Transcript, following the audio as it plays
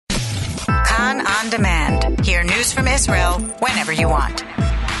on demand. Hear news from Israel whenever you want.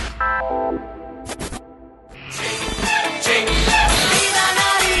 I'm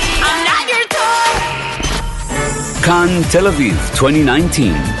not your toy. Cannes Tel Aviv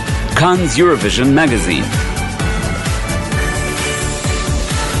 2019. Cannes Eurovision Magazine.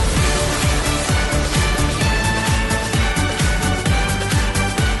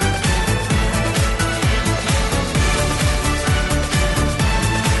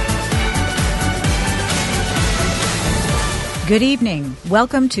 Good evening.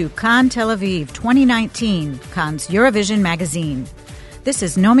 Welcome to Cannes Tel Aviv 2019, Cannes Eurovision Magazine. This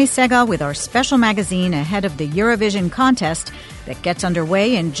is Nomi Segal with our special magazine ahead of the Eurovision contest that gets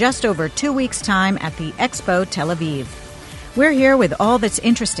underway in just over 2 weeks' time at the Expo Tel Aviv. We're here with all that's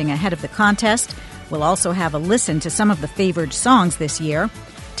interesting ahead of the contest. We'll also have a listen to some of the favored songs this year.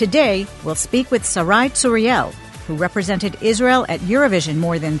 Today, we'll speak with Sarai Tsuriel, who represented Israel at Eurovision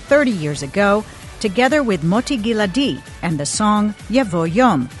more than 30 years ago, together with Moti Giladi and the song Yavo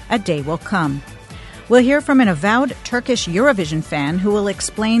Yom, A Day Will Come. We'll hear from an avowed Turkish Eurovision fan who will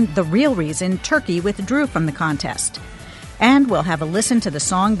explain the real reason Turkey withdrew from the contest. And we'll have a listen to the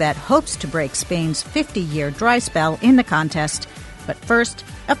song that hopes to break Spain's 50-year dry spell in the contest. But first,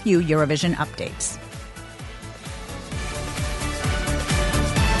 a few Eurovision updates.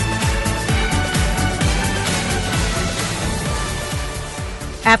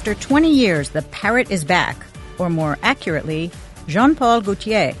 After 20 years, the parrot is back, or more accurately, Jean-Paul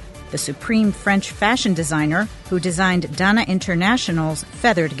Gaultier, the supreme French fashion designer who designed Dana International's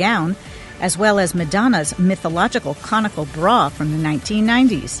feathered gown, as well as Madonna's mythological conical bra from the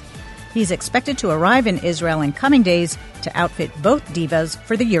 1990s. He's expected to arrive in Israel in coming days to outfit both divas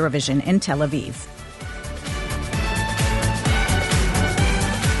for the Eurovision in Tel Aviv.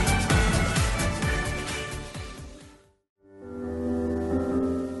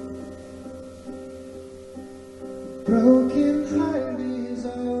 Broken heart is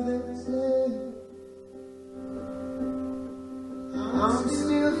all that's left. I'm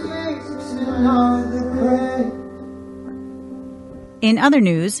still fixing all the cracks. In other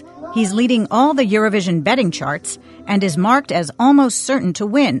news, he's leading all the Eurovision betting charts and is marked as almost certain to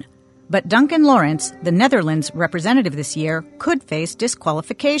win. But Duncan Lawrence, the Netherlands representative this year, could face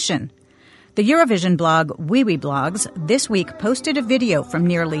disqualification. The Eurovision blog WeWeBlogs this week posted a video from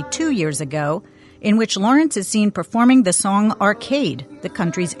nearly 2 years ago in which Lawrence is seen performing the song Arcade, the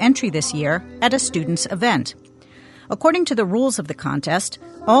country's entry this year, at a students' event. According to the rules of the contest,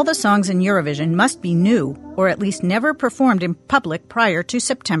 all the songs in Eurovision must be new or at least never performed in public prior to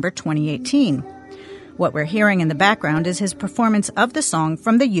September 2018. What we're hearing in the background is his performance of the song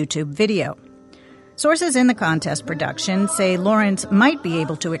from the YouTube video. Sources in the contest production say Lawrence might be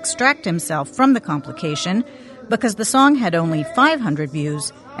able to extract himself from the complication because the song had only 500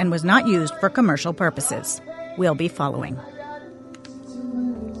 views and was not used for commercial purposes. We'll be following.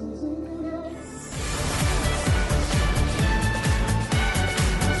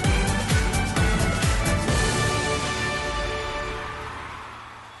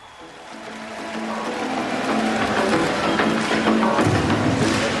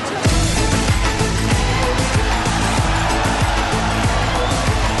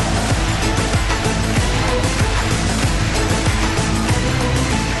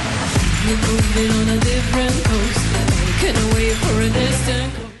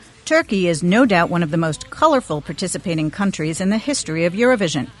 Turkey is no doubt one of the most colorful participating countries in the history of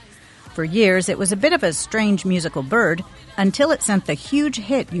Eurovision. For years, it was a bit of a strange musical bird until it sent the huge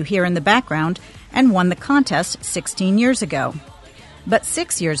hit you hear in the background and won the contest 16 years ago. But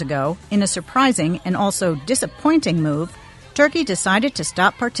 6 years ago, in a surprising and also disappointing move, Turkey decided to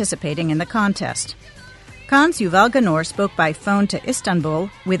stop participating in the contest. Cannes' Yuval Ganor spoke by phone to Istanbul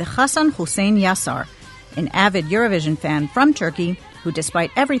with Hassan Hussein Yassar, an avid Eurovision fan from Turkey who, despite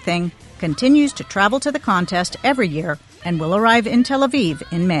everything, continues to travel to the contest every year and will arrive in Tel Aviv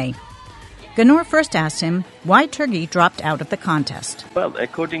in May. Ganor first asked him why Turkey dropped out of the contest. Well,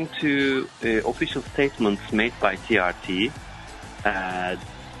 according to official statements made by TRT,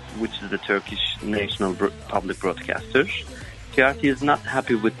 which is the Turkish national public broadcaster, TRT is not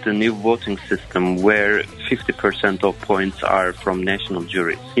happy with the new voting system where 50% of points are from national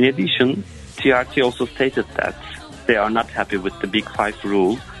juries. In addition, TRT also stated that they are not happy with the Big Five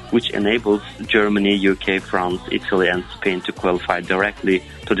rule, which enables Germany, UK, France, Italy and Spain to qualify directly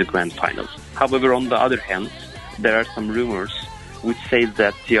to the grand finals. However, on the other hand, there are some rumors which says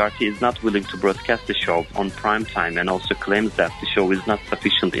that TRT is not willing to broadcast the show on prime time and also claims that the show is not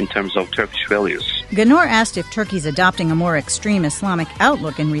sufficient in terms of Turkish values. Ganur asked if Turkey's adopting a more extreme Islamic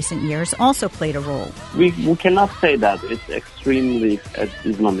outlook in recent years also played a role. We cannot say that it's extremely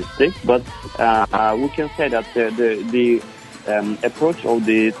Islamistic, but we can say that the approach of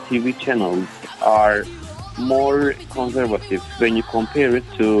the TV channels are more conservative when you compare it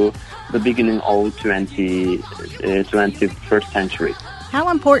to the beginning of 21st century. How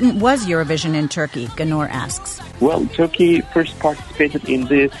important was Eurovision in Turkey, Ganur asks. Well, Turkey first participated in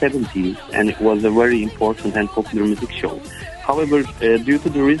the 70s, and it was a very important and popular music show. However, due to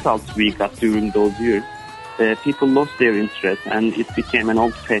the results we got during those years, people lost their interest and it became an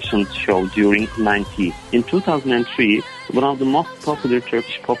old-fashioned show during the 90s. In 2003, one of the most popular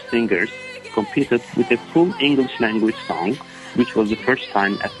Turkish pop singers competed with a full English language song, which was the first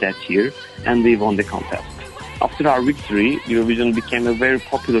time at that year, and we won the contest. After our victory, Eurovision became a very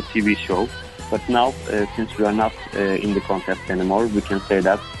popular TV show, but now, since we are not in the contest anymore, we can say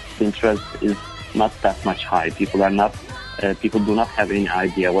that the interest is not that much high. People do not have any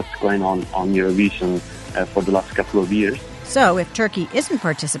idea what's going on Eurovision for the last couple of years. So, if Turkey isn't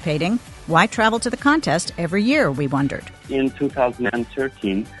participating, why travel to the contest every year, we wondered. In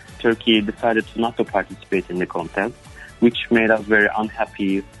 2013, Turkey decided not to participate in the contest, which made us very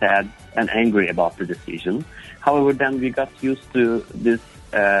unhappy, sad, and angry about the decision. However, then we got used to this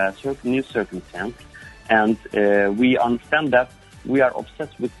new circumstance, and we understand that we are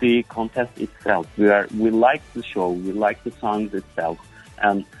obsessed with the contest itself. We like the show, we like the songs itself,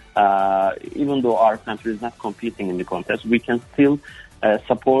 and even though our country is not competing in the contest, we can still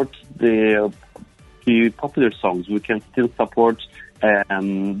support the popular songs. We can still support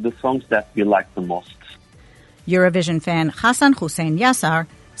the songs that we like the most. Eurovision fan Hasan Hussein Yassar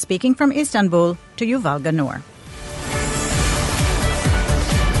speaking from Istanbul to Yuval Ganur.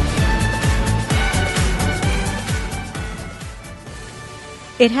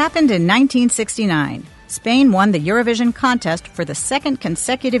 It happened in 1969. Spain won the Eurovision contest for the second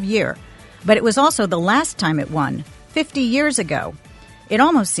consecutive year, but it was also the last time it won, 50 years ago. It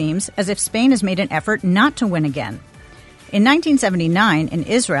almost seems as if Spain has made an effort not to win again. In 1979, in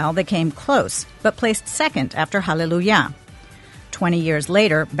Israel, they came close, but placed second after Hallelujah. 20 years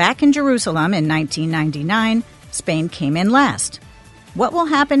later, back in Jerusalem in 1999, Spain came in last. What will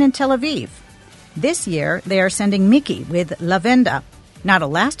happen in Tel Aviv? This year, they are sending Miki with La Venda, not a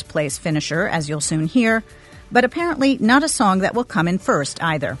last-place finisher, as you'll soon hear, but apparently not a song that will come in first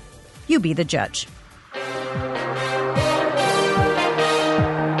either. You be the judge.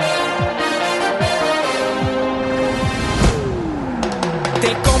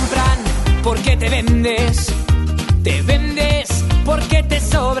 Te compran porque te vendes porque te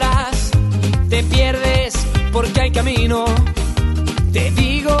sobras, te pierdes porque hay camino, te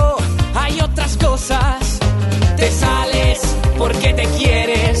digo, hay otras cosas, te sales porque te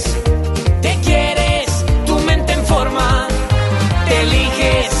quieres, tu mente en forma, te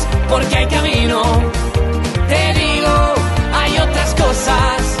eliges porque hay camino, te digo, hay otras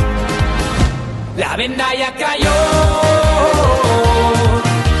cosas, la venda ya cayó.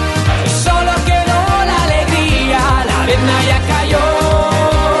 La venda ya cayó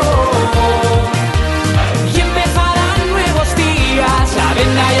y empezarán nuevos días. La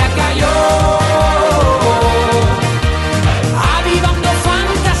venda ya cayó, avivando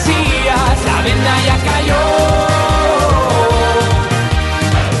fantasías. La venda ya cayó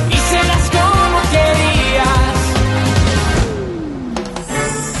y serás como querías.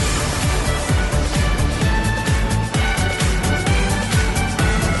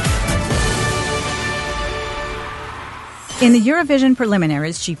 In the Eurovision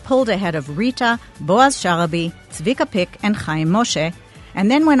preliminaries, she pulled ahead of Rita, Boaz Sharabi, Zvika Pick, and Chaim Moshe,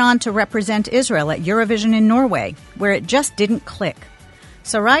 and then went on to represent Israel at Eurovision in Norway, where it just didn't click.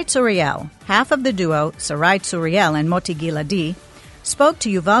 Sarai Tzuriel, half of the duo Sarai Tzuriel and Moti Giladi, spoke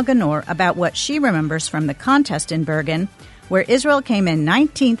to Yuval Ganur about what she remembers from the contest in Bergen, where Israel came in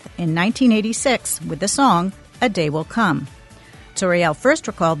 19th in 1986 with the song A Day Will Come. Tzuriel first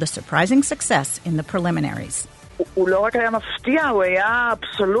recalled the surprising success in the preliminaries. It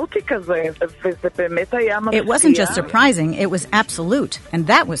wasn't just surprising, it was absolute, and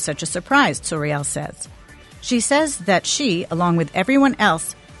that was such a surprise, Tzuriel says. She says that she, along with everyone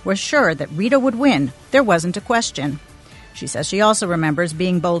else, was sure that Rita would win. There wasn't a question. She says she also remembers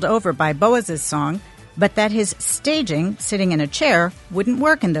being bowled over by Boaz's song, but that his staging, sitting in a chair, wouldn't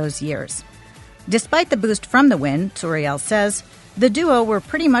work in those years. Despite the boost from the win, Tzuriel says, the duo were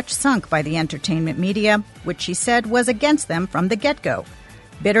pretty much sunk by the entertainment media, which she said was against them from the get-go.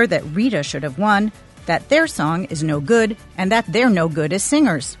 Bitter that Rita should have won, that their song is no good and that they're no good as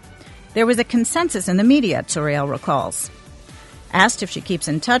singers. There was a consensus in the media, Tzuriel recalls. Asked if she keeps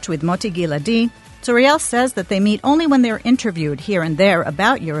in touch with Moti Giladi, Tzuriel says that they meet only when they're interviewed here and there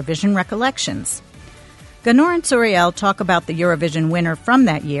about Eurovision recollections. Ganor and Tzuriel talk about the Eurovision winner from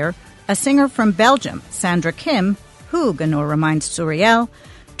that year, a singer from Belgium, Sandra Kim, who, Ganor reminds Tzuriel,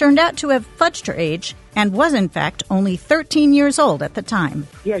 turned out to have fudged her age and was in fact only 13 years old at the time.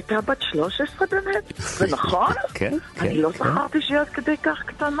 היא הייתה בת 13 באמת? זה נכון? כן, אני לא זכרתי שהיא עד כדי כך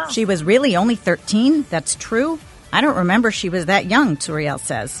קטנה. She was really only 13? That's true? I don't remember she was that young, Tzuriel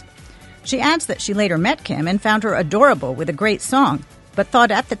says. She adds that she later met Kim and found her adorable with a great song, but thought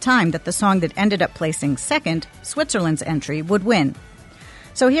at the time that the song that ended up placing second, Switzerland's entry, would win.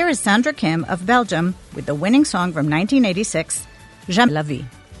 So here is Sandra Kim of Belgium with the winning song from 1986, Jamais la vie.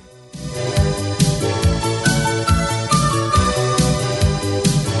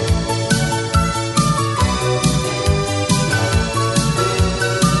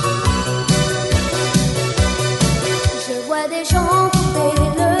 Je vois des gens tourner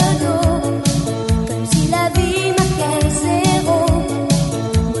le dos, comme si la vie marquait zéro.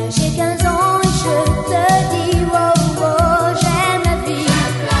 Moi j'ai 15 ans et je te dis, oh, oh, j'aime la vie.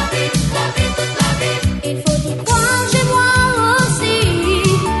 Toute la vie. Il faut y croire, j'ai moi aussi.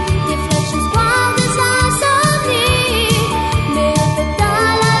 Des flashs d'espoir, des insomnies. Mais un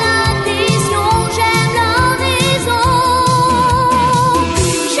pétale à l'addition, j'aime l'horizon.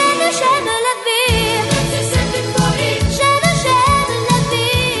 J'aime la vie.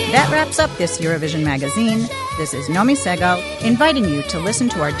 That wraps up this Eurovision magazine. This is Nomi Segal inviting you to listen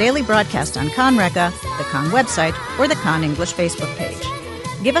to our daily broadcast on Khan Reka, the Khan website, or the Khan English Facebook page.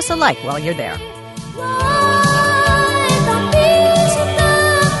 Give us a like while you're there. Whoa.